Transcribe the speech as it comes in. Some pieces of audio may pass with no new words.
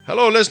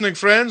Hello, listening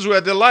friends. We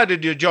are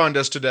delighted you joined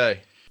us today.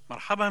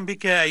 مرحبا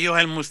بك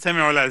أيها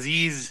المستمع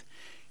العزيز.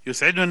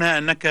 يسعدنا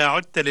أنك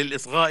عدت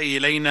للإصغاء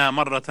إلينا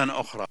مرة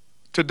أخرى.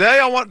 Today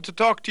I want to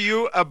talk to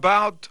you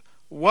about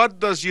what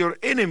does your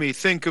enemy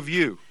think of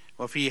you.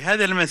 وفي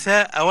هذا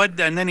المساء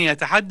أود أنني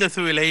أتحدث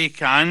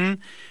إليك عن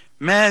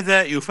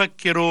ماذا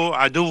يفكر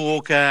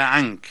عدوك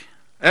عنك.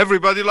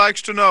 Everybody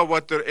likes to know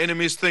what their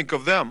enemies think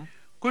of them.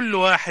 كل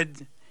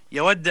واحد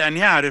يود أن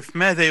يعرف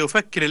ماذا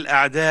يفكر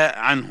الأعداء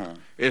عنه.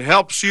 It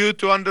helps you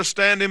to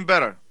understand him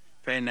better.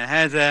 فإن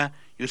هذا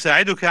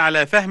يساعدك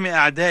على فهم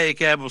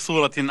أعدائك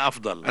بصورة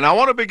أفضل. And I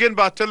want to begin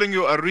by telling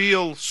you a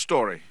real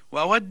story.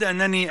 وأود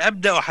أنني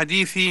أبدأ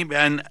حديثي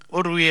بأن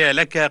أروي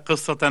لك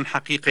قصة It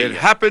حقيقية.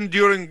 happened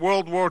during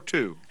World War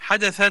II.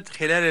 حدثت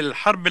خلال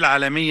الحرب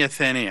العالمية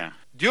الثانية.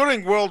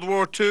 During World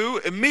War II,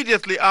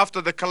 immediately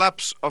after the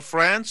collapse of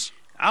France,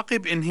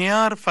 عقب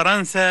انهيار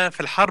فرنسا في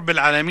الحرب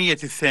العالمية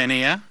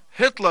الثانية،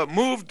 Hitler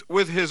moved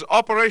with his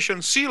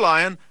Operation Sea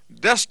Lion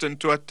destined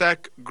to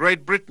attack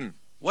Great Britain.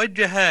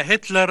 وجه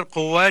هتلر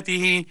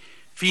قواته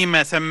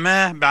فيما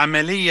سماه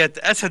بعملية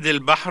أسد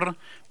البحر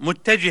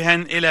متجها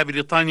إلى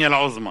بريطانيا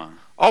العظمى.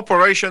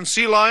 Operation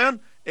Sea Lion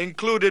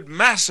included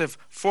massive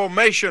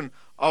formation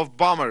of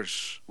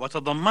bombers.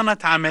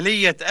 وتضمنت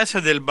عملية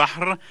أسد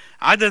البحر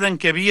عددا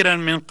كبيرا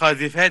من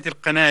قاذفات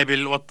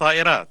القنابل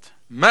والطائرات.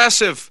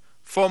 Massive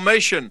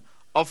formation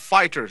of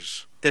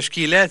fighters.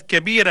 تشكيلات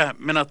كبيرة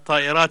من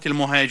الطائرات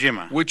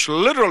المهاجمة Which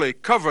literally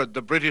covered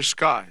the British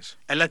skies.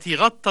 التي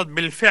غطت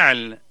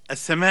بالفعل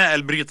السماء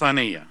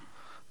البريطانية.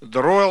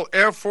 The Royal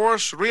Air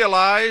Force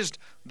realized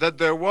that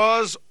there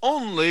was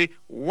only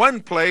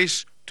one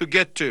place to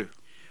get to.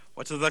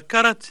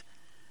 وتذكرت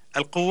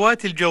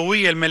القوات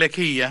الجوية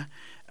الملكية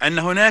أن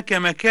هناك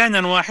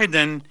مكانا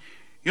واحدا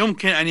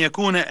يمكن أن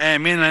يكون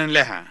آمنا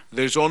لها.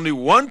 There's only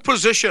one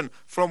position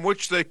from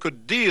which they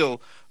could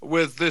deal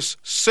with this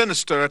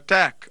sinister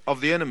attack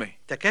of the enemy.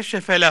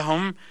 تكشف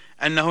لهم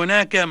أن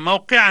هناك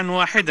موقعا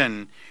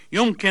واحدا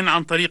يمكن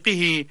عن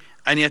طريقه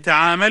أن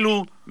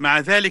يتعاملوا مع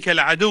ذلك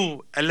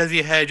العدو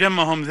الذي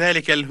هاجمهم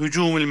ذلك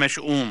الهجوم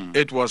المشؤوم.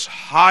 It was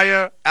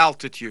higher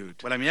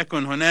altitude. ولم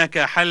يكن هناك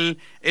حل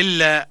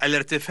إلا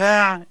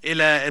الارتفاع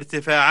إلى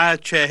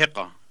ارتفاعات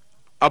شاهقة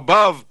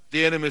Above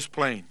the enemy's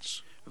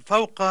planes.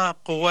 فوق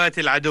قوات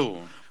العدو.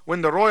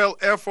 When the Royal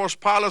Air Force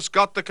pilots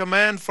got the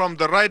command from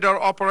the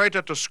radar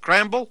operator to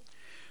scramble,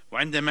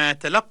 وعندما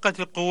تلقت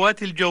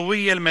القوات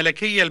الجوية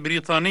الملكية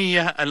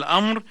البريطانية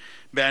الأمر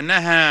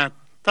بأنها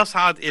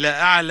تصعد إلى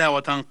أعلى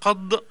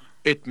وتنقض،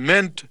 it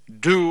meant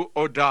do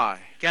or die.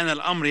 كان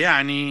الأمر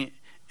يعني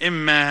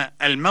إما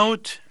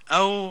الموت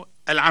أو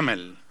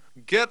العمل.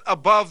 Get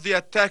above the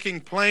attacking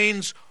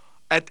planes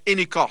at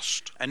any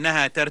cost.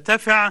 أنها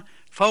ترتفع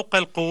فوق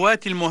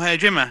القوات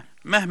المهاجمة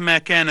مهما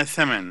كان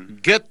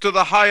الثمن. Get to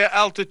the higher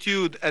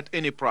altitude at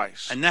any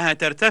price. أنها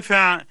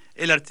ترتفع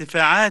إلى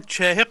ارتفاعات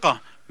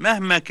شاهقة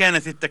مهما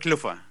كانت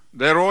التكلفة.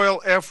 The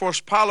Royal Air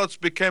Force pilots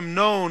became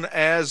known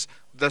as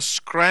the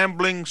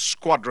scrambling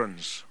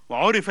squadrons.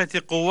 وعرفت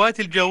القوات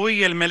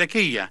الجوية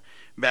الملكية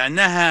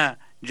بأنها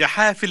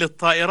جحافل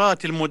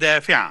الطائرات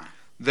المدافعة.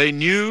 They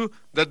knew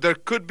that there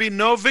could be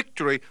no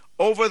victory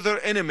over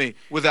their enemy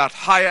without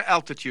higher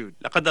altitude.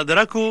 لقد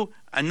أدركوا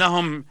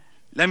أنهم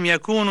لم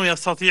يكونوا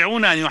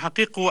يستطيعون أن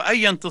يحققوا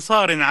أي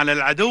انتصار على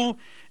العدو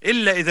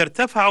إلا إذا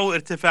ارتفعوا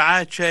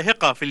ارتفاعات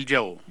شاهقة في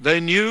الجو. They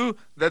knew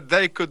that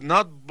they could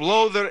not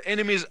blow their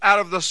enemies out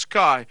of the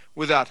sky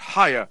without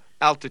higher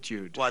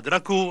altitude.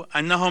 وأدركوا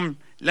أنهم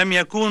لم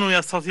يكونوا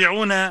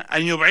يستطيعون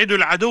أن يبعدوا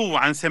العدو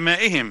عن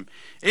سمائهم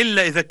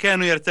إلا إذا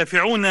كانوا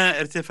يرتفعون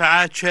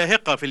ارتفاعات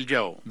شاهقة في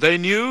الجو. They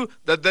knew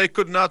that they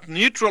could not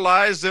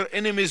neutralize their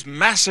enemy's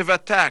massive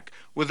attack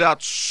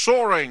without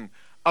soaring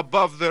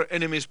above their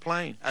enemy's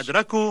planes.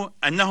 أدركوا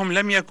أنهم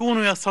لم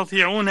يكونوا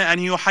يستطيعون أن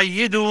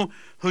يحيدوا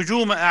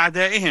هجوم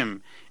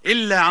أعدائهم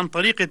إلا عن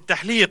طريق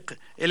التحليق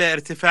إلى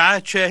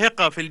ارتفاعات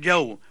شاهقة في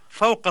الجو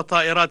فوق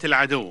طائرات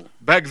العدو.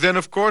 Back then,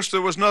 of course,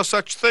 there was no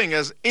such thing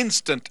as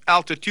instant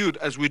altitude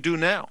as we do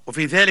now.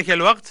 وفي ذلك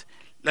الوقت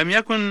لم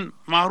يكن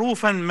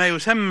معروفا ما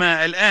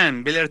يسمى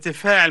الآن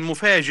بالارتفاع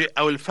المفاجئ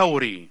أو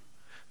الفوري.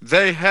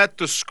 They had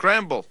to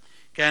scramble.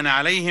 كان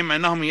عليهم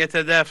أنهم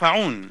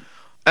يتدافعون.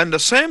 And the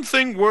same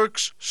thing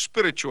works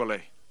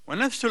spiritually.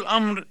 ونفس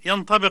الأمر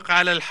ينطبق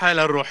على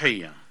الحالة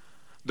الروحية.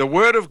 The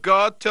Word of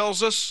God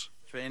tells us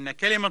فإن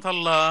كلمة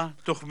الله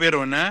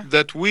تخبرنا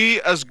that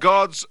we as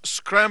God's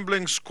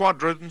scrambling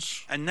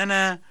squadrons,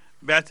 أننا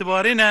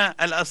باعتبارنا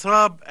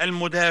الأسراب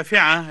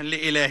المدافعة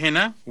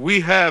لإلهنا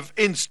we have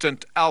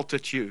instant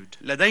altitude.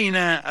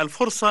 لدينا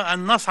الفرصة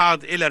أن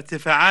نصعد إلى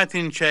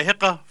ارتفاعات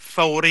شاهقة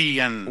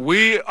فوريا.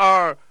 We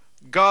are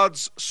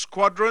God's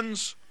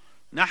squadrons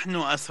نحن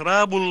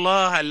أسراب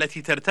الله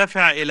التي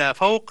ترتفع إلى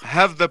فوق.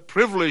 have the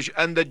privilege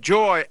and the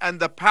joy and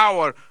the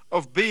power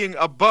of being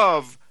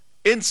above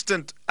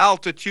instant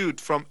altitude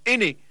from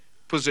any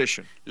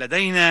position.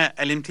 لدينا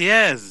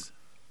الامتياز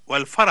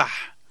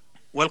والفرح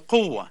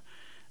والقوة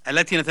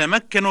التي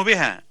نتمكن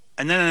بها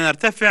أننا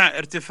نرتفع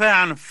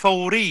ارتفاعا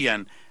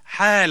فوريا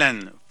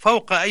حالا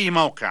فوق أي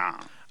موقع.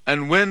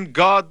 And when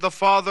God the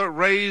Father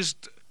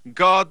raised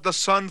God the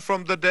Son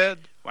from the dead,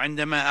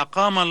 وعندما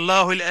أقام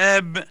الله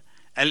الآب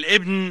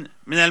الابن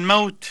من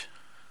الموت،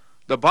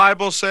 the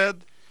Bible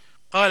said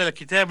قال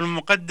الكتاب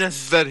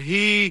المقدس that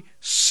he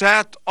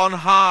sat on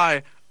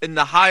high in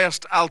the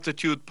highest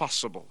altitude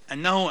possible.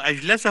 أنه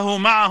أجلسه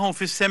معه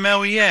في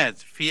السماويات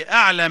في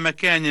أعلى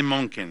مكان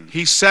ممكن.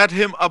 He set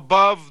him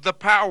above the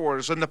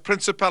powers and the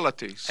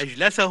principalities.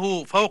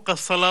 أجلسه فوق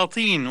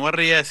السلاطين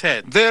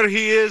والرياسات. There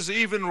he is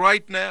even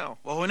right now.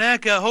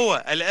 وهناك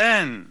هو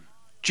الآن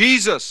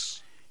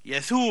Jesus,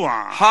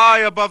 يسوع high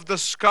above the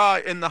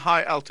sky in the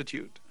high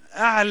altitude.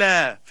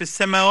 أعلى في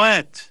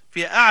السماوات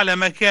في أعلى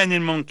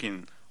مكان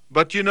ممكن.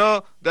 But you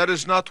know, that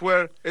is not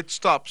where it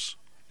stops.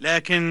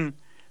 لكن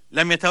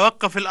لم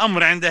يتوقف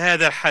الأمر عند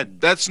هذا الحد.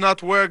 That's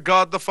not where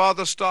God the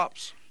Father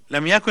stops.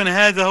 لم يكن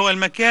هذا هو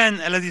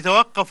المكان الذي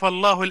توقف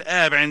الله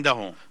الآب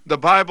عنده. The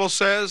Bible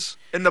says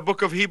in the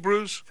book of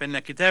Hebrews فإن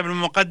الكتاب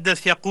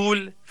المقدس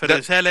يقول في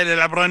الرسالة إلى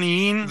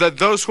العبرانيين that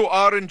those who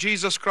are in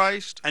Jesus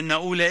Christ, أن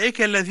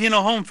أولئك الذين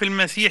هم في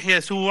المسيح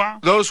يسوع،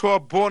 those who are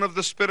born of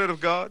the Spirit of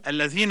God,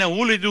 الذين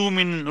ولدوا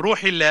من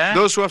روح الله،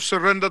 those who have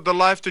surrendered their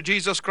life to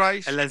Jesus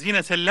Christ,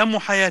 الذين سلموا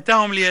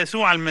حياتهم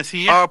ليسوع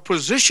المسيح، are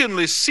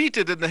positionally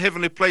seated in the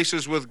heavenly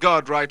places with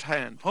God right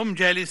hand. هم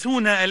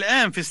جالسون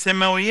الآن في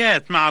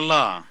السماويات مع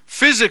الله.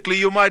 Physically,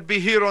 you might be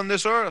here on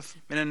this earth,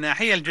 من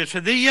الناحية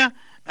الجسدية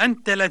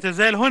أنت لا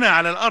تزال هنا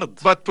على الأرض،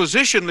 but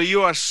positionally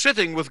you are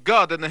sitting with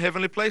God in the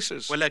heavenly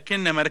places.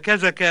 ولكن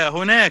مركزك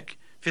هناك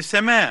في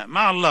السماء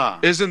مع الله.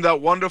 Isn't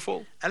that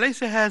wonderful?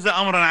 أليس هذا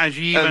أمرا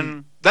عجيبا؟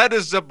 And that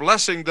is the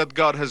blessing that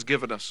God has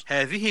given us.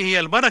 هذه هي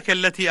البركة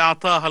التي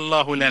أعطاها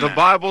الله The لنا.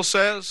 Bible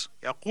says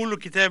يقول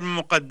الكتاب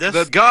المقدس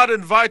that God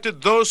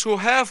invited those who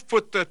have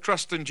put their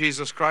trust in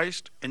Jesus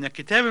Christ إن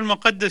الكتاب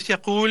المقدس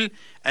يقول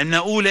أن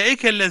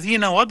أولئك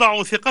الذين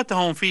وضعوا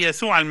ثقتهم في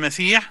يسوع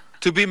المسيح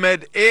to be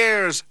made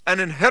heirs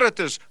and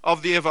inheritors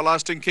of the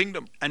everlasting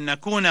kingdom. أن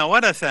نكون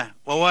ورثة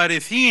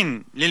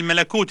ووارثين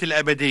للملكوت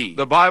الأبدي.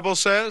 The Bible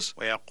says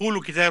ويقول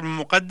الكتاب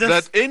المقدس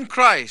that in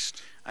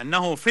Christ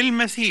أنه في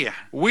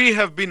المسيح we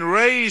have been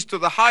raised to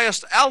the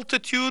highest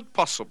altitude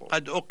possible.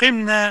 قد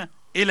أقمنا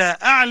إلى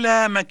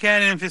أعلى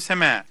مكان في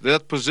السماء.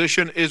 That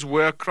position is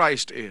where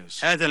Christ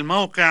is. هذا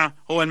الموقع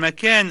هو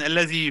المكان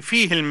الذي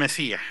فيه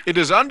المسيح. It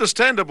is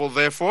understandable,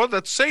 therefore,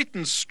 that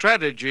Satan's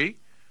strategy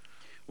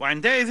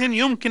وعندئذ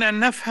يمكن أن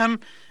نفهم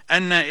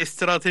أن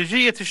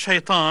استراتيجية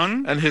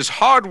الشيطان and his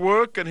hard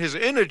work and his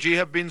energy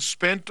have been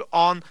spent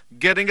on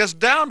getting us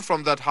down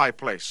from that high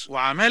place.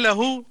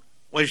 وعمله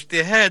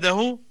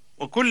واجتهاده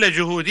وكل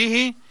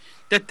جهوده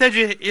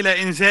تتجه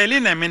إلى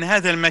إنزالنا من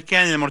هذا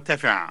المكان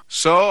المرتفع.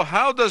 So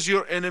how does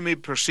your enemy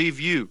perceive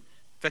you?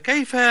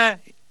 فكيف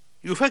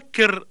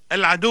يفكر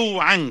العدو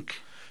عنك؟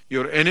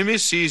 Your enemy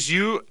sees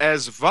you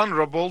as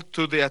vulnerable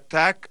to the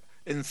attack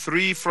in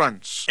 3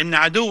 fronts. إن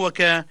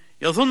عدوك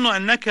يظن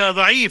أنك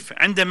ضعيف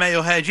عندما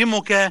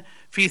يهاجمك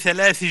في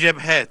 3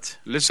 جبهات.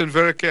 Listen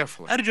very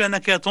carefully. أرجو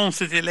أنك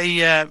تنصت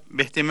إلي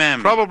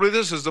باهتمام. Probably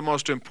this is the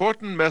most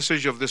important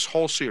message of this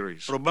whole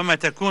series. ربما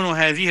تكون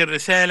هذه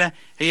الرسالة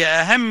هي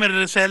أهم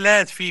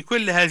الرسالات في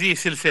كل هذه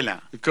السلسلة.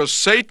 Because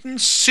Satan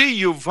see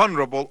you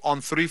vulnerable on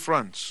 3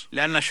 fronts.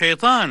 لأن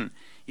الشيطان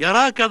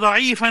يراك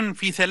ضعيفا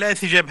في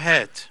 3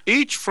 جبهات.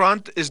 Each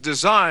front is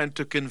designed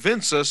to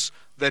convince us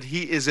that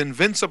he is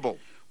invincible.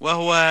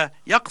 وهو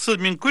يقصد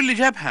من كل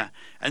جبهة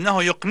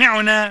أنه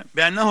يقنعنا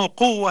بأنه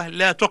قوة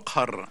لا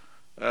تقهر.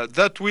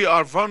 That we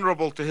are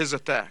vulnerable to his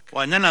attack.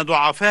 وأننا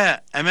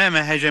ضعفاء أمام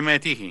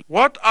هجماته.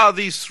 What are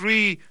these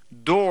 3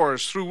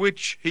 doors through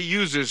which he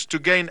uses to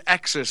gain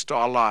access to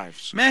our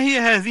lives? ما هي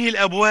هذه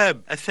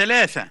الأبواب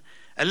ال3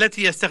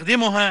 التي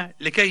يستخدمها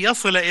لكي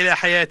يصل إلى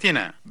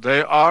حياتنا؟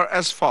 They are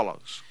as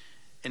follows.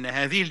 إن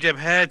هذه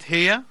الجبهات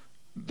هي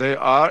They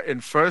are in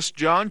 1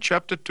 John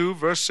chapter 2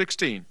 verse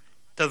 16.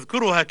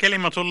 تذكرها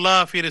كلمة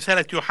الله في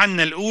رسالة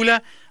يوحنا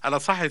الأولى على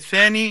الصح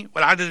 2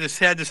 والعدد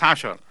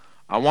 16.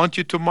 I want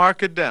you to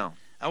mark it down.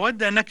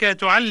 أود أنك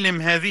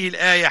تعلم هذه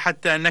الآية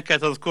حتى أنك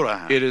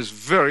تذكرها. It is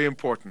very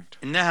important.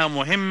 إنها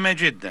مهمة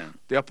جدا.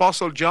 The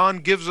Apostle John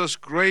gives us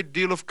great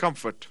deal of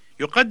comfort.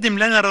 يقدم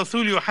لنا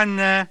الرسول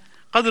يوحنا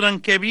قدرا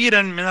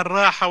كبيرا من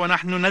الراحة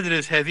ونحن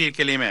ندرس هذه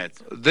الكلمات.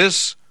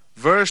 This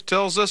verse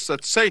tells us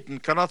that Satan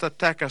cannot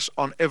attack us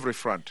on every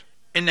front.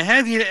 إن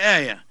هذه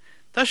الآية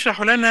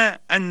تشرح لنا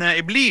أن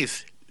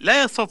إبليس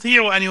لا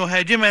يستطيع أن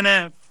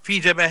يهاجمنا في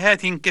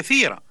جبهات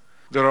كثيرة.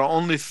 There are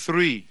only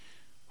 3.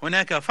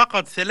 هناك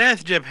فقط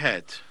 3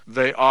 جبهات.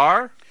 They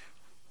are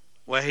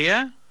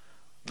وهي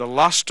the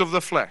lust of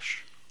the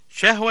flesh,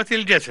 شهوة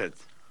الجسد،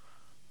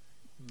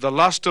 the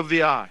lust of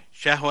the eye,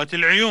 شهوة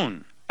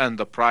العيون، and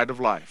the pride of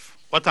life.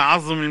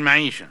 وتعظم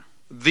المعيشة.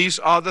 These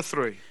are the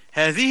 3.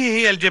 هذه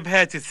هي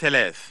الجبهات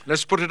ال3.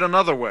 Let's put it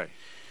another way.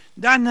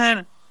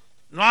 دعنا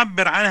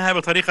نعبر عنها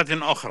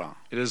بطريقة أخرى.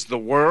 It is the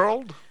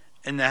world,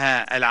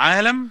 إنها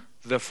العالم،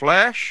 the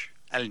flesh,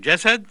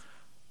 الجسد،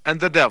 and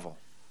the devil.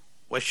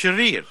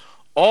 والشرير.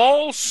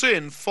 All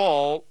sin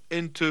fall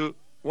into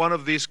one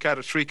of these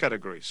 3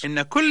 categories.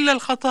 إن كل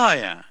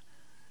الخطايا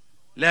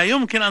لا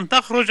يمكن أن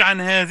تخرج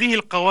عن هذه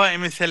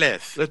القوائم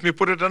الثلاث. Let me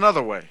put it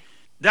another way.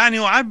 دعني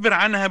أعبر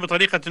عنها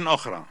بطريقة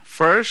أخرى.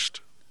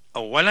 First,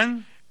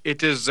 أولا،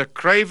 it is the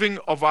craving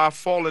of our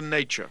fallen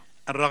nature.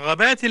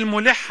 الرغبات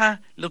الملحة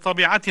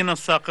لطبيعتنا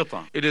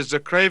الساقطة. It is the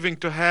craving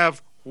to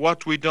have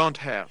what we don't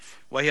have.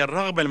 وهي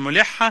الرغبة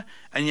الملحة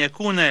أن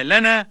يكون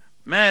لنا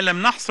ما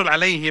لم نحصل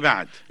عليه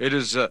بعد. It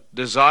is a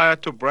desire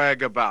to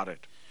brag about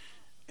it.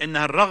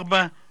 إنها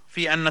الرغبة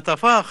في أن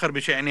نتفاخر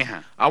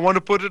بشأنها. I want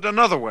to put it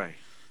another way.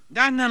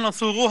 دعنا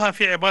نصوغها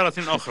في عبارة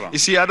أخرى. You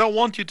see, I don't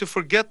want you to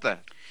forget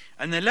that.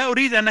 أنا لا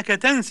أريد أنك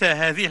تنسى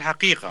هذه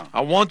الحقيقة.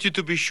 I want you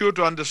to be sure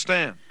to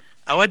understand.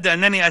 أود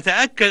أنني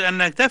أتأكد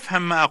أنك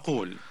تفهم ما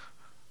أقول.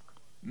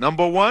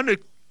 Number one,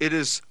 it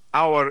is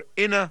our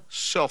inner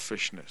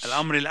selfishness.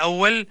 الأمر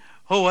الأول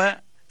هو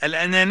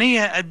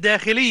الأنانية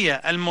الداخلية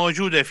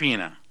الموجودة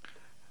فينا.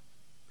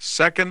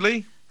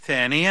 Secondly,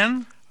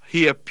 ثانيا،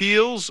 he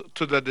appeals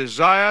to the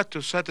desire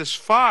to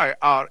satisfy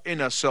our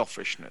inner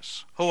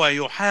selfishness. هو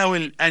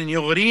يحاول أن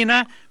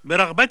يغرينا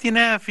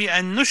برغبتنا في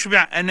أن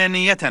نشبع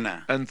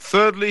أنانيتنا. And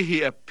thirdly,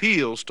 he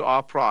appeals to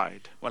our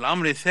pride.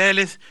 والأمر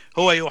الثالث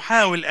هو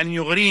يحاول أن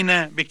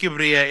يغرينا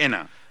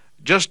بكبريائنا.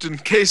 Just in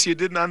case you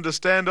didn't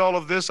understand all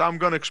of this, I'm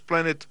going to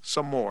explain it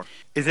some more.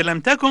 إذا لم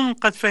تكن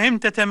قد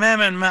فهمت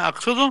تماما ما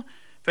أقصده،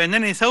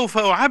 فإنني سوف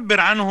أعبر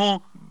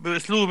عنه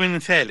بأسلوب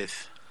ثالث.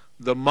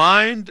 The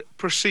mind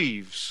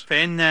perceives.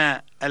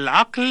 فإن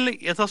العقل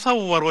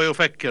يتصور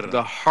ويفكر.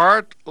 The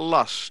heart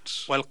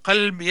lusts.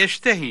 والقلب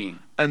يشتهي.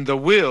 And the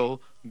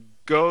will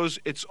goes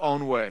its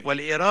own way.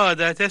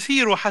 والإرادة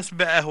تسير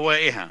حسب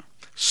أهوائها.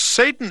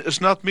 Satan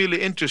is not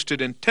merely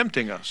interested in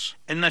tempting us.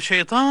 إن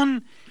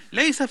الشيطان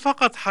ليس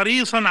فقط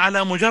حريصا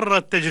على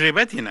مجرد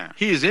تجربتنا.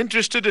 He is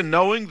interested in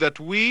knowing that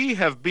we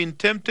have been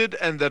tempted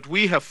and that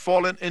we have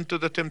fallen into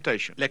the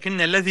temptation.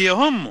 لكن الذي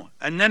يهم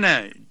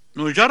أننا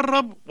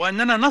نجرب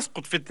وأننا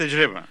نسقط في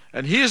التجربة.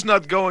 And he is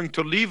not going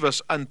to leave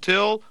us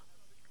until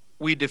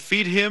we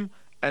defeat him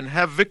and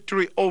have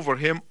victory over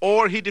him,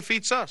 or he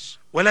defeats us.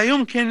 ولا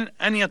يمكن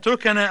أن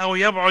يتركنا أو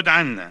يبعد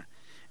عنا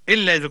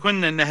إلا إذا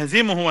كنا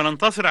نهزمه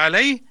وننتصر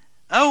عليه،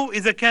 أو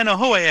إذا كان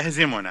هو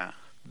يهزمنا.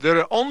 There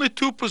are only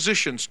two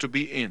positions to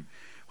be in.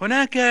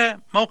 هناك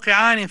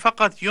موقعان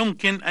فقط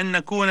يمكن أن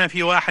نكون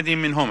في واحد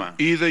منهما.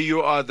 Either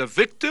you are the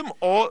victim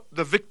or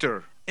the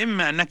victor.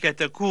 إما أنك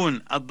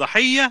تكون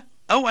الضحية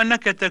أو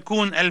أنك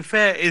تكون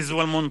الفائز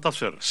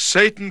والمنتصر.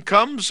 Satan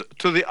comes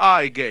to the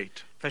eye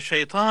gate.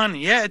 فالشيطان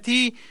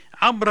يأتي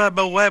عبر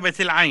بوابة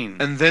العين.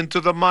 And then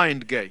to the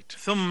mind gate.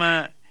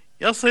 ثم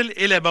يصل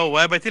إلى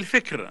بوابة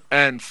الفكر.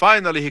 And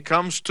finally he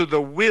comes to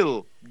the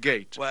will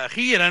gate.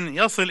 وأخيرا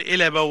يصل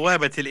إلى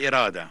بوابة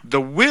الإرادة.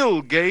 The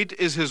will gate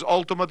is his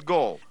ultimate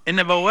goal.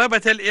 إن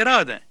بوابة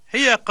الإرادة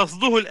هي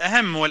قصده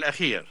الأهم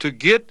والأخير. To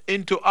get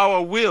into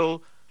our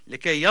will,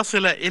 لكي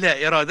يصل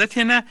إلى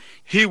إرادتنا,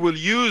 he will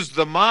use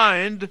the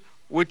mind,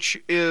 which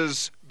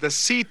is the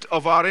seat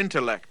of our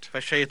intellect.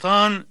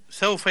 فالشيطان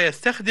سوف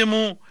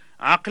يستخدم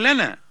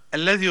عقلنا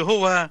الذي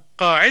هو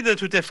قاعدة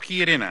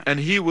تفكيرنا. And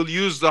he will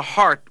use the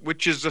heart,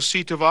 which is the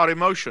seat of our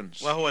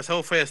emotions. وهو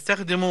سوف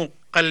يستخدم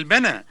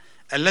قلبنا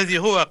الذي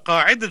هو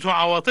قاعدة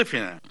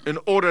عواطفنا. In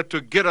order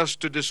to get us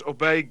to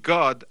disobey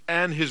God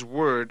and his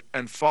word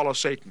and follow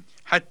Satan.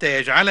 حتى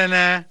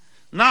يجعلنا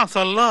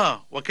نعصى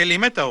الله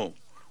وكلمته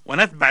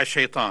ونتبع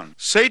الشيطان.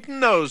 Satan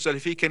knows that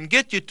if he can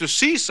get you to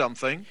see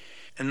something,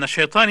 إن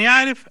الشيطان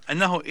يعرف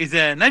أنه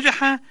إذا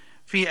نجح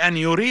في أن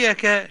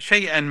يريك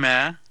شيئا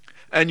ما,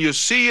 and you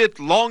see it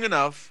long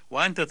enough,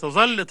 وأنت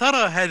تظل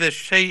ترى هذا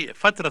الشيء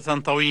فترة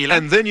طويلة,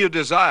 and then you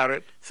desire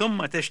it,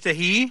 ثم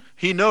تشتهيه,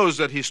 he knows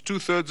that he's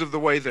 2/3 of the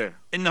way there.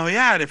 إنه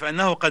يعرف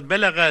أنه قد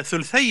بلغ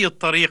ثلثي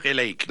الطريق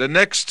إليك. The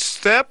next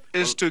step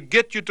is to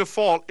get you to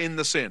fall in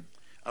the sin.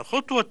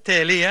 الخطوة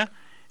التالية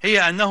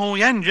هي أنه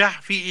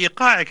ينجح في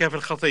إيقاعك في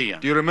الخطية.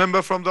 Do you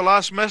remember from the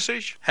last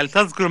message? هل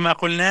تذكر ما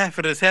قلناه في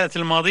الرسالة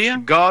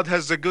الماضية؟ God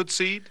has the good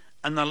seed.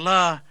 أن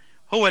الله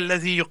هو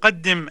الذي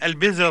يقدم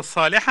البذرة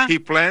الصالحة. He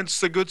plants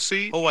the good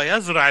seed. هو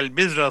يزرع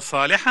البذرة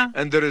الصالحة.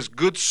 And there is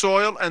good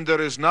soil and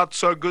there is not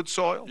so good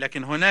soil.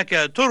 لكن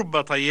هناك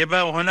تربة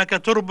طيبة وهناك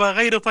تربة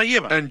غير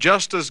طيبة. And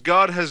just as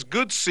God has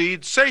good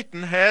seed,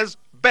 Satan has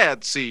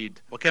bad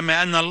seed.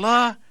 وكما أن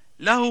الله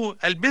له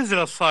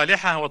البذرة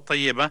الصالحة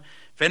والطيبة،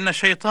 فإن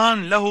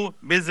الشيطان له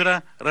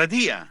بذرة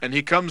رديئة. And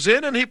he comes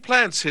in and he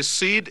plants his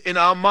seed in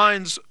our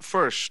minds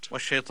first.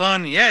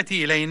 والشيطان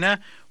يأتي إلينا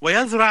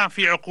ويزرع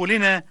في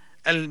عقولنا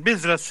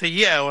البذرة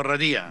السيئة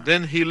والرديئة.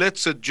 Then he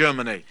lets it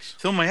germinate.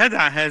 ثم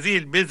يدع هذه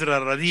البذرة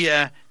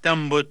الرديئة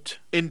تنبت.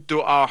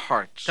 Into our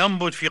hearts.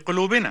 تنبت في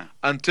قلوبنا.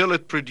 Until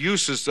it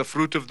produces the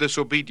fruit of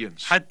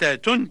disobedience. حتى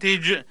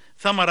تنتج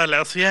ثمر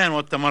العصيان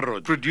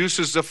والتمرد.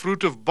 Produces the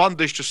fruit of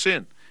bondage to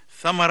sin.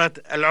 ثمرة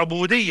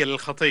العبودية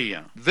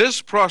للخطية.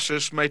 This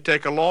process may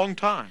take a long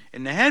time.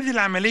 إن هذه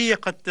العملية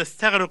قد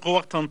تستغرق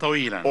وقتا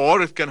طويلا.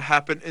 Or it can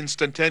happen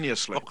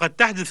instantaneously. وقد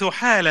تحدث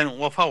حالا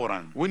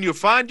وفورا. When you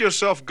find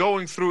yourself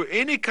going through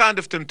any kind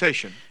of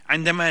temptation,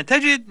 عندما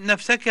تجد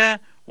نفسك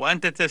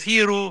وأنت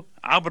تسير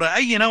عبر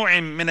أي نوع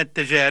من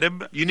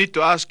التجارب you need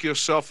to ask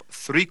yourself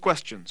 3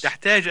 questions.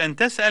 تحتاج أن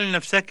تسأل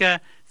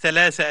نفسك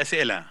 3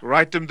 أسئلة.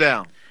 Write them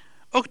down.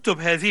 اكتب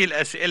هذه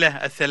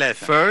الأسئلة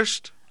 3.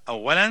 First,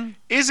 أولا،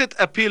 is it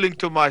appealing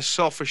to my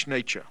selfish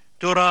nature?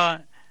 ترى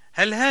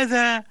هل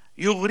هذا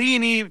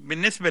يغريني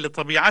بالنسبة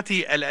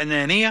لطبيعتي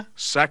الأنانية؟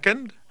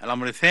 Second,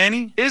 الأمر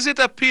الثاني، is it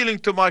appealing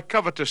to my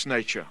covetous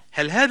nature?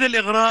 هل هذا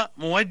الإغراء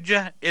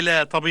موجه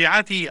إلى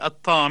طبيعتي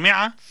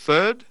الطامعة؟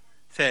 Third,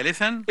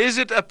 ثالثا، is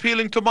it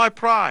appealing to my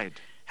pride?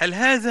 هل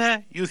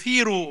هذا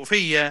يثير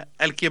في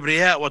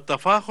الكبرياء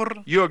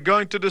والتفاخر؟ You are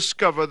going to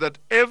discover that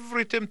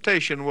every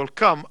temptation will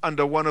come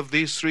under one of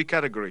these 3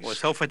 categories.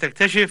 وسوف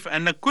تكتشف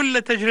أن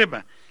كل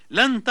تجربة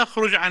لن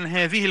تخرج عن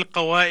هذه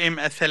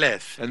القوائم 3.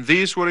 And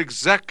these were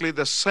exactly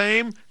the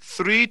same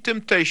 3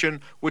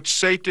 temptations which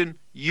Satan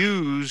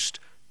used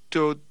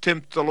to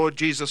tempt the Lord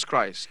Jesus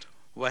Christ.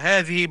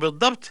 وهذه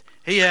بالضبط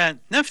هي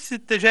نفس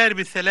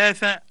التجارب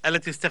 3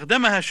 التي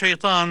استخدمها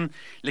الشيطان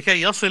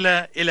لكي يصل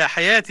إلى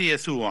حياة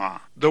يسوع.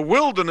 The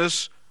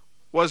wilderness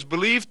was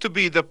believed to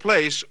be the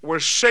place where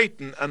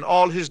Satan and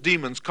all his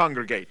demons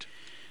congregate.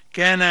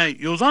 كان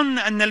يظن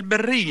أن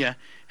البرية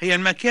هي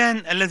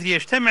المكان الذي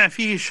يجتمع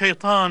فيه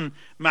الشيطان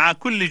مع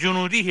كل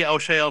جنوده أو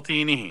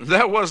شياطينه.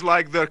 That was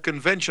like their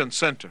convention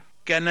center.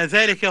 كان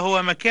ذلك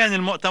هو مكان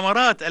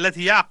المؤتمرات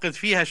التي يعقد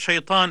فيها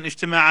الشيطان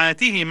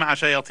اجتماعاته مع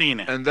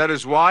شياطينه. And that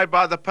is why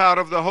by the power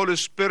of the Holy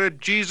Spirit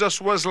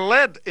Jesus was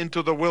led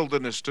into the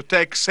wilderness to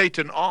take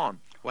Satan on.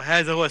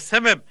 وهذا هو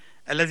السبب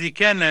الذي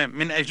كان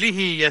من أجله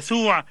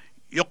يسوع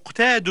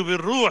يقتاد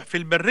بالروح في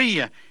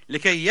البرية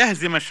لكي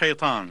يهزم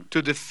الشيطان.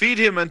 To defeat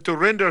him and to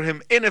render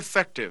him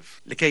ineffective.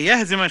 لكي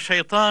يهزم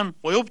الشيطان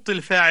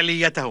ويبطل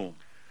فاعليته.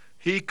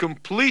 He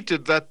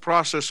completed that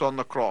process on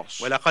the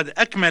cross. ولقد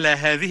أكمل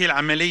هذه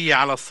العملية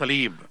على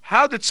الصليب.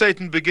 How did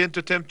Satan begin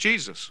to tempt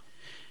Jesus?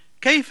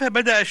 كيف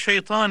بدأ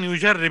الشيطان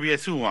يجرب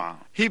يسوع؟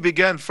 He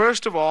began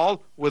first of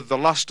all with the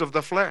lust of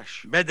the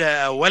flesh.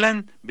 بدأ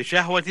أولا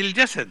بشهوة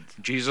الجسد.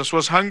 Jesus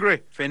was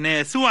hungry. فإن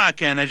يسوع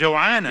كان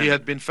جوعانا. He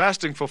had been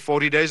fasting for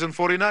 40 days and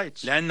 40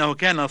 nights. لأنه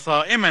كان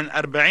صائما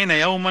 40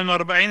 يوما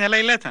و40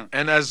 ليلة.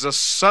 And as the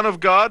Son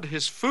of God,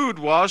 his food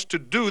was to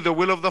do the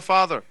will of the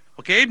Father.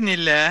 وكابن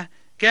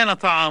الله كان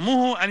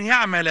طعامه أن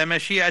يعمل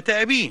مشيئة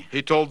أبيه.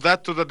 He told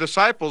that to the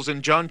disciples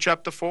in John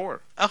chapter 4.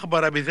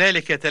 أخبر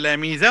بذلك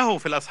تلاميذه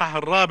في الأصحاح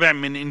 4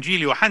 من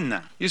إنجيل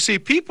يوحنا. You see,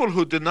 people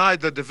who deny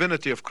the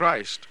divinity of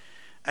Christ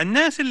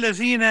الناس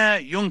الذين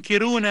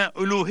ينكرون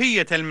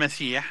ألوهية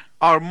المسيح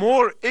are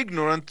more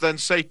ignorant than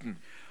Satan.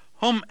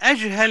 هم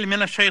أجهل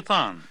من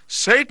الشيطان.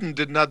 Satan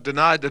did not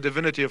deny the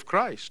divinity of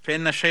Christ.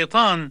 فإن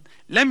الشيطان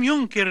لم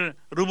ينكر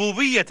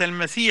ربوبية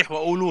المسيح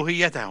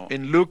وألوهيته.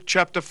 In Luke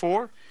chapter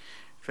 4,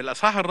 في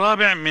الأصحاح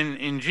 4 من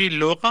إنجيل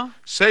لوقا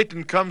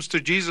Satan comes to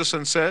Jesus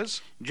and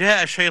says,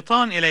 جاء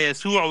الشيطان إلى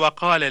يسوع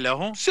وقال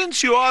له: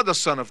 Since you are the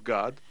Son of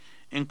God,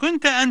 إن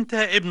كنت أنت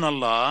ابن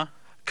الله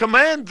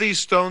command these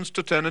stones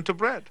to turn into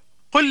bread.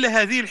 قل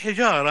لهذه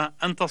الحجارة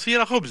أن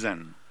تصير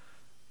خبزا.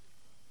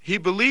 He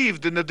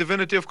believed in the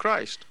divinity of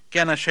Christ.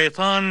 كان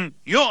الشيطان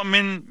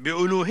يؤمن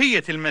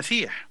بألوهية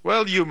المسيح.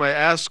 Well, you may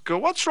ask,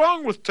 what's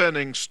wrong with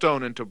turning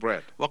stone into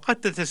bread? وقد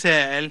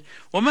تتساءل: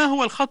 وما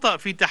هو الخطأ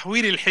في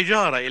تحويل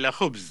الحجارة إلى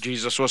خبز؟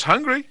 Jesus was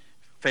hungry.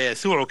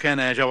 فيسوع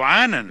كان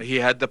جوعانا. He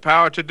had the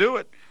power to do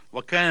it.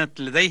 وكانت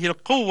لديه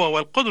القوة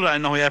والقدرة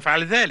أنه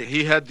يفعل ذلك.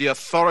 He had the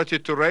authority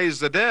to raise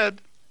the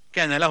dead.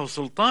 كان له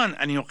سلطان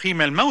أن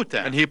يقيم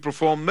الموتى. And he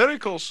performed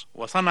miracles.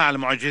 وصنع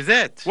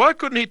المعجزات. Why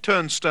couldn't he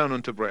turn stone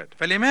into bread?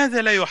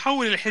 فلماذا لا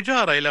يحول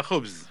الحجارة إلى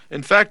خبز؟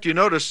 In fact, you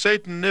notice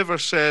Satan never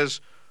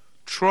says,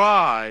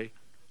 try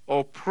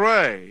or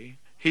pray.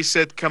 He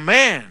said,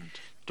 command.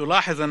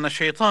 تلاحظ أن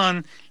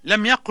الشيطان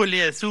لم يقل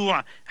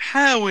ليسوع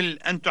حاول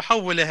أن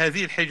تحول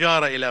هذه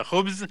الحجارة إلى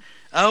خبز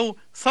أو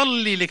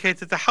صلي لكي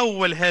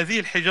تتحول هذه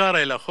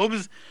الحجارة إلى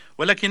خبز،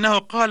 ولكنه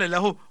قال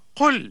له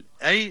قل،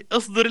 أي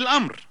اصدر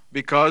الأمر.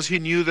 Because he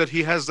knew that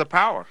he has the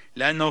power.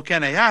 لأنه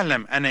كان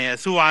يعلم أن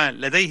يسوع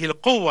لديه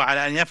القوة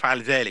على أن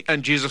يفعل ذلك.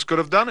 And Jesus could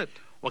have done it.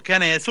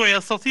 وكان يسوع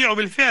يستطيع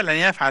بالفعل أن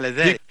يفعل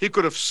ذلك. He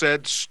could have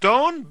said,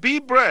 stone, be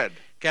bread.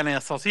 كان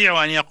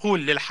يستطيع أن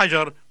يقول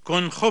للحجر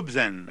كن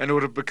خبزا. And it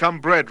would have become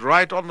bread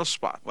right on the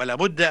spot.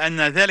 ولابد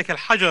أن ذلك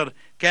الحجر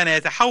كان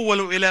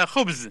يتحول إلى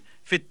خبز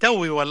في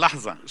التو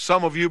واللحظة.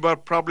 Some of you are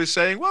probably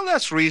saying, well,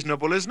 that's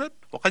reasonable, isn't it?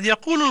 وقد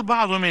يقول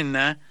البعض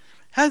منا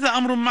هذا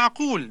أمر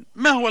معقول،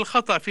 ما هو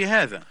الخطأ في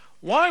هذا؟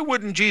 Why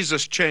wouldn't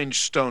Jesus change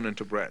stone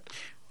into bread?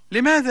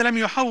 لماذا لم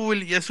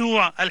يحول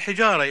يسوع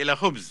الحجارة إلى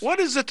خبز؟ What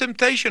is the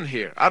temptation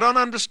here? I don't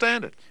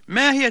understand it.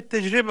 ما هي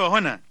التجربة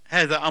هنا؟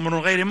 هذا أمر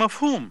غير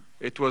مفهوم.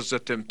 It was the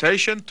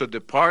temptation to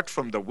depart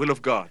from the will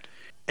of God.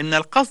 إن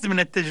القصد من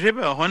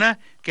التجربة هنا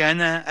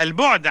كان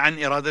البعد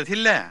عن إرادة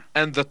الله.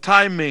 And the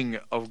timing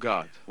of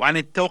God. وعن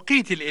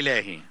التوقيت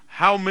الإلهي.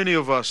 How many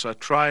of us are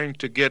trying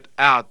to get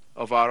out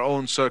of our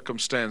own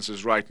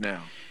circumstances right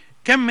now?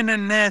 كم من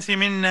الناس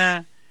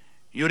منا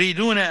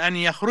يريدون أن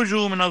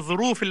يخرجوا من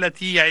الظروف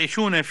التي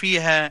يعيشون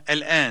فيها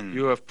الآن.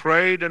 You have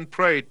prayed and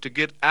prayed to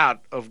get out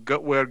of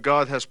where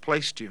God has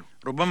placed you.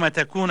 ربما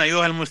تكون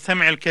أيها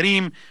المستمع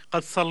الكريم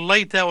قد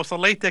صليت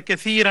وصليت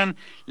كثيرا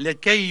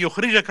لكي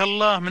يخرجك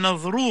الله من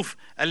الظروف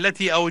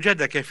التي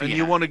أوجدك And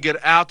you فيها، want to get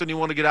out and you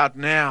want to get out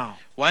now.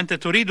 وأنت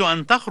تريد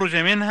أن تخرج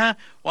منها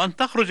وأن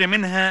تخرج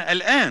منها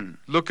الآن.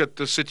 Look at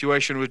the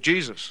situation with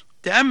Jesus.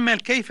 تأمل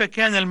كيف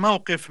كان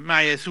الموقف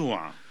مع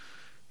يسوع.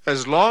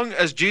 As long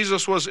as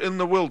Jesus was in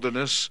the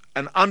wilderness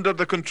and under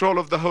the control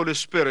of the Holy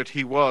Spirit,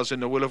 he was in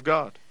the will of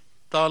God.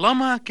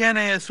 طالما كان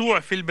يسوع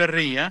في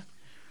البرية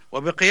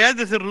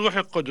وبقيادة الروح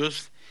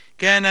القدس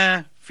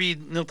كان في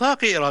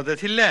نطاق إرادة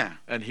الله،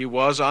 And he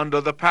was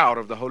under the power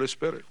of the Holy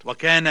Spirit.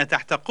 وكان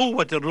تحت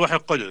قوة الروح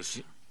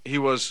القدس. He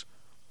was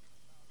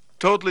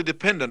totally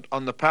dependent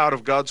on the power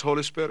of God's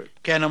Holy Spirit.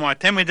 كان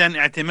معتمدا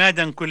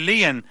اعتمادا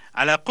كليا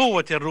على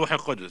قوة الروح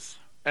القدس.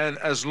 And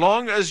as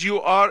long as you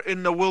are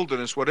in the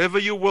wilderness, whatever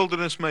your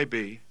wilderness may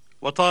be,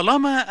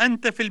 وطالما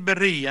أنت في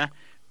البرية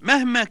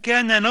مهما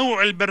كان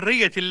نوع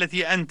البرية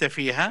التي أنت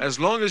فيها، as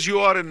long as you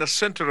are in the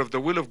center of the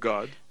will of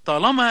God,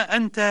 طالما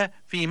أنت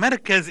في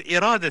مركز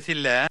إرادة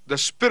الله، the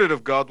Spirit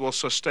of God will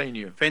sustain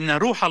you. فإن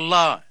روح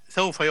الله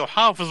سوف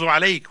يحافظ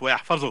عليك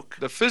ويحفظك.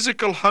 The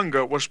physical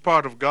hunger was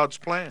part of God's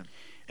plan,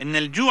 إن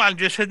الجوع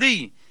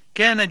الجسدي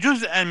كان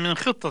جزءا من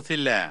خطة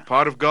الله،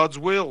 part of God's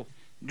will.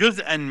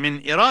 جزءا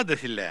من إرادة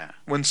الله.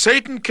 When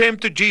Satan came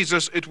to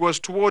Jesus, it was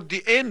toward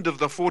the end of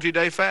the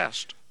 40-day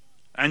fast.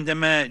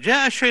 عندما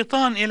جاء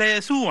الشيطان إلى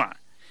يسوع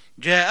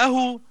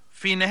جاءه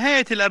في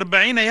نهاية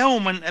 40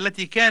 يوما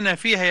التي كان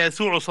فيها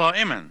يسوع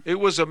صائما. It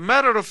was a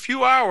matter of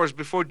few hours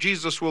before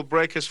Jesus will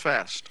break his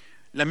fast.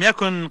 لم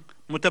يكن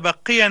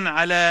متبقيا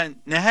على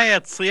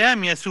نهاية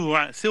صيام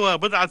يسوع سوى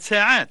بضعة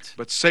ساعات.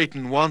 But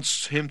Satan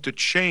wants him to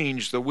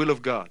change the will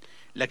of God.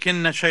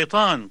 لكن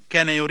الشيطان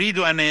كان يريد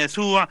أن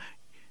يسوع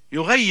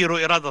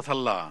يغير إرادة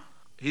الله.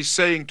 He's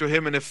saying to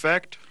him in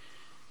effect,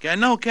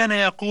 كأنه كان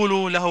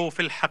يقول له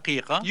في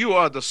الحقيقة: you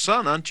are the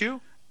son, aren't you?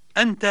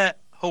 أنت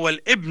هو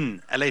الابن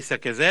أليس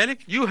كذلك؟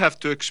 You have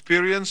to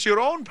experience your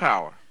own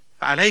power.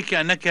 فعليك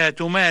أنك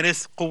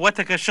تمارس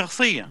قوتك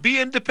الشخصية Be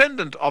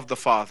independent of the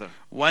Father.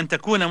 وأن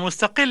تكون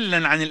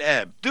مستقلا عن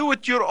الآب، Do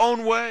it your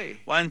own way.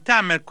 وأن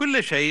تعمل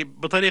كل شيء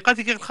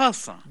بطريقتك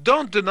الخاصة.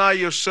 Don't deny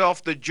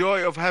yourself the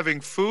joy of having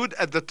food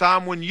at the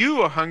time when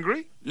you are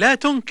hungry. لا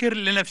تنكر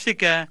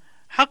لنفسك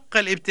حق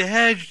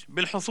الابتهاج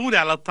بالحصول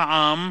على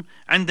الطعام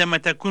عندما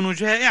تكون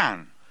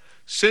جائعا.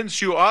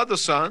 Since you are the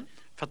son,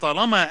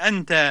 فطالما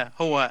أنت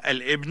هو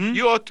الابن،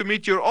 you ought to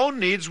meet your own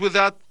needs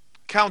without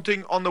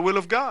counting on the will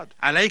of God.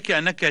 عليك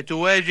أنك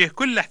تواجه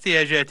كل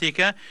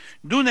احتياجاتك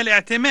دون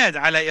الاعتماد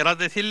على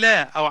إرادة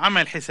الله أو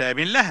عمل حساب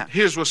لها.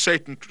 Here's what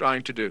Satan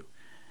trying to do.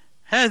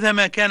 هذا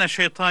ما كان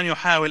الشيطان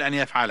يحاول أن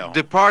يفعله.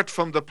 Depart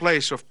from the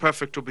place of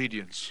perfect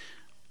obedience.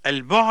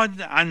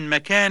 البعد عن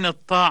مكان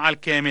الطاعة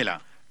الكاملة.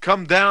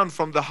 Come down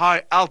from the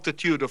high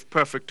altitude of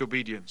perfect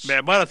obedience.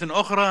 بعبارة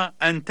أخرى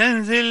أن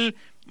تنزل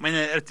من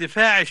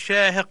الارتفاع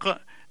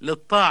الشاهق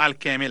للطاعة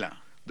الكاملة.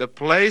 The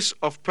place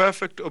of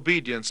perfect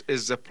obedience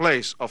is the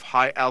place of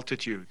high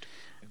altitude.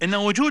 إن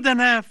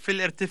وجودنا في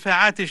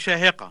الارتفاعات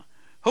الشاهقة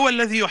هو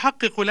الذي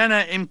يحقق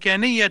لنا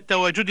إمكانية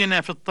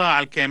تواجدنا في الطاعة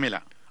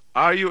الكاملة.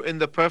 Are you in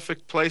the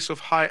perfect place of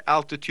high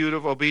altitude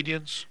of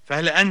obedience?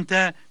 فهل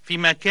أنت في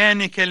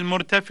مكانك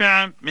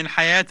المرتفع من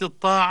حياة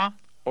الطاعة؟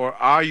 Or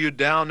are you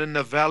down in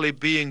the valley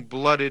being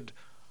blooded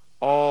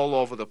all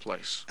over the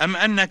place? أم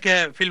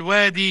أنك في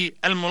الوادي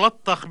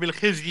الملطخ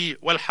بالخزي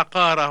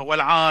والحقارة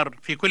والعار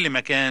في كل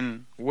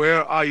مكان؟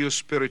 Where are you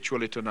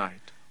spiritually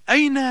tonight?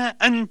 أين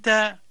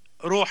أنت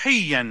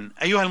روحيا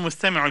أيها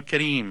المستمع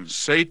الكريم؟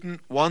 Satan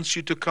wants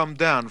you to come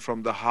down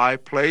from the high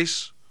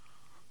place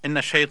إن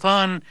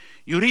الشيطان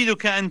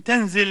يريدك أن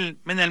تنزل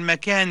من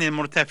المكان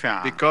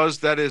المرتفع because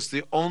that is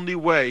the only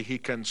way he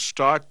can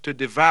start to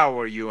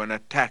devour you and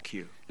attack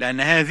you.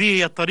 لأن هذه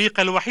هي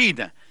الطريقة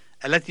الوحيدة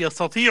التي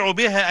يستطيع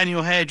بها أن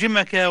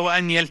يهاجمك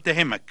وأن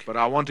يلتهمك. But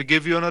I want to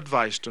give you an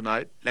advice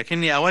tonight.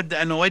 لكني أود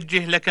أن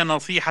أوجه لك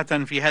نصيحة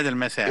في هذا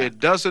المساء. It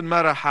doesn't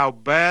matter how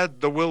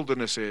bad the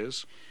wilderness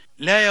is.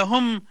 لا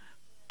يهم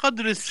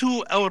قدر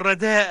السوء أو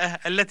الرداءة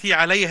التي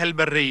عليها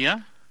البرية.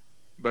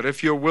 But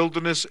if your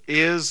wilderness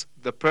is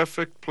the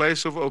perfect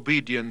place of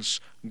obedience,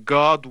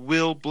 God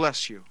will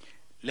bless you.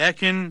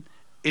 لكن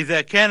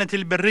إذا كانت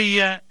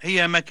البرية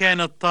هي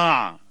مكان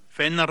الطاعة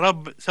فإن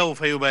الرب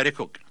سوف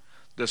يباركك.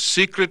 The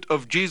secret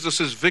of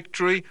Jesus'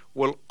 victory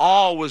will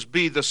always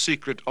be the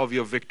secret of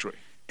your victory.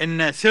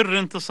 إن سر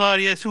انتصار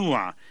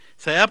يسوع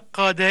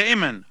سيبقى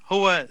دائما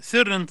هو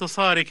سر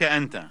انتصارك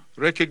أنت.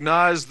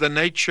 Recognize the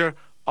nature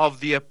of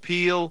the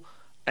appeal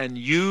and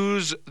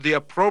use the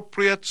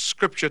appropriate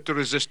scripture to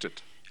resist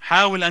it.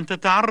 حاول أن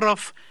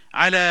تتعرف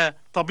على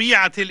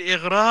طبيعة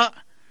الإغراء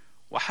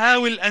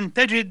وحاول أن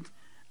تجد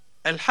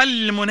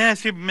الحل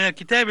المناسب من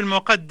الكتاب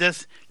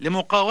المقدس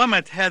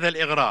لمقاومة هذا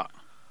الإغراء.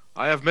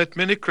 I have met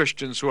many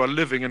Christians who are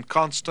living in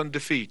constant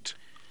defeat.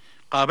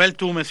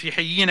 قابلت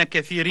مسيحيين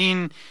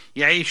كثيرين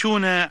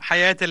يعيشون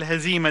حياة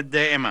الهزيمة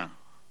الدائمة.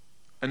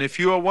 And if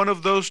you are one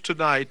of those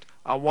tonight,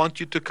 I want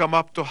you to come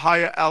up to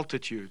higher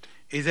altitude.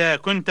 إذا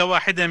كنت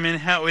واحدا من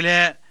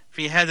هؤلاء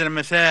في هذا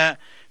المساء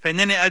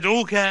فإنني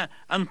أدعوك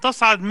أن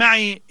تصعد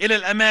معي إلى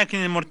الأماكن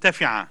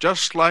المرتفعة.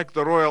 Just like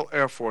the Royal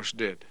Air Force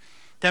did.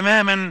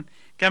 تماما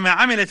كما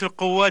عملت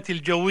القوات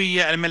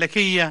الجوية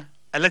الملكية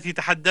التي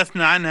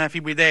تحدثنا عنها في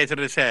بداية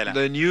الرسالة.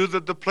 They knew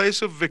that the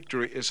place of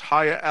victory is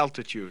higher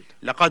altitude.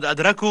 لقد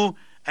أدركوا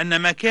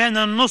أن مكان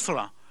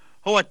النصرة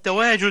هو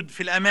التواجد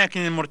في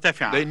الأماكن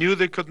المرتفعة. They knew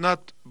they could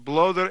not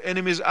blow their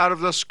enemies out of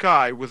the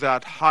sky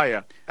without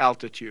higher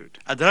altitude.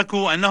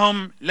 أدركوا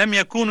أنهم لم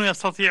يكونوا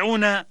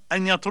يستطيعون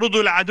أن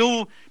يطردوا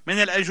العدو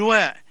من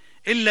الأجواء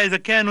إلا إذا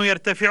كانوا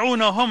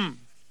يرتفعون هم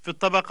في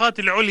الطبقات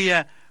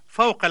العليا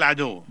فوق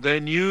العدو. They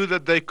knew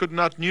that they could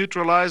not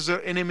neutralize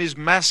their enemy's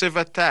massive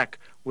attack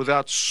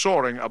without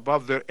soaring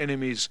above their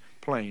enemy's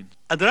plane.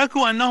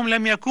 أدركوا أنهم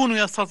لم يكونوا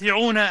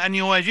يستطيعون أن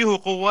يواجهوا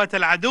قوات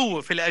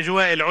العدو في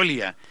الأجواء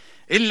العليا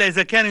إلا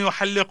إذا كانوا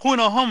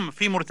يحلقونهم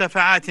في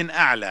مرتفعات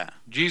أعلى.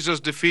 Jesus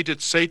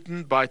defeated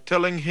Satan by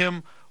telling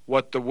him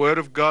what the Word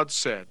of God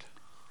said.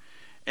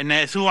 إن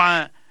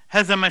يسوع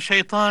هزم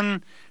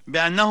الشيطان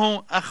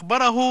بأنه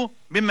أخبره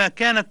بما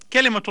كانت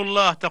كلمة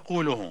الله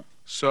تقوله.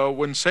 So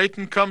when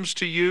Satan comes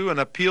to you and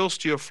appeals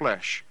to your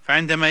flesh,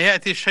 فعندما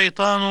يأتي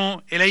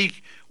الشيطان إليك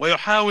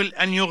ويحاول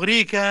أن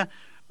يغريك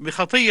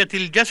بخطية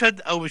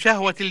الجسد أو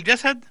بشهوة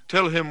الجسد,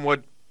 tell him what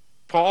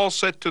Paul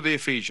said to the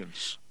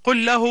Ephesians.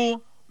 قل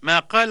له ما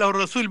قاله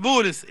الرسول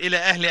بولس إلى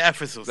أهل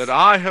أفسس. That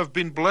I have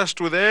been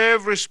blessed with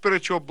every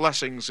spiritual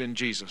blessings in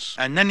Jesus.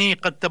 أنني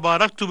قد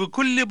تباركت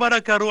بكل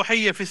بركة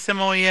روحية في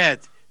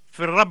السماويات في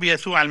الرب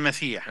يسوع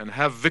المسيح. And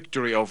have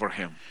victory over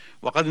him.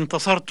 وقد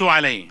انتصرت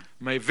عليه.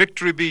 May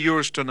victory be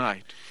yours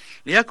tonight.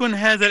 ليكن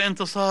هذا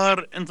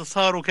الانتصار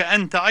انتصارك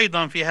أنت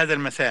أيضا في هذا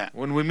المساء.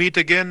 When we meet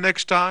again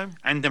next time,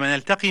 عندما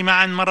نلتقي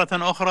معا مرة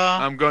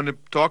أخرى, I'm going to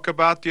talk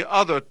about the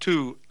other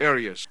two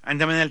areas.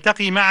 عندما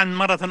نلتقي معا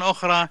مرة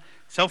أخرى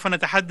سوف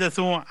نتحدث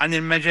عن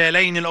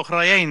المجالين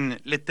الأخريين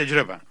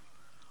للتجربة.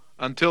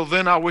 Until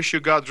then, I wish you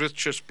God's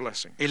richest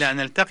blessings. إلى أن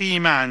نلتقي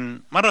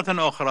معا مرة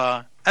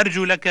أخرى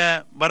أرجو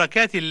لك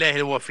بركات الله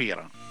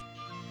الوفيرة.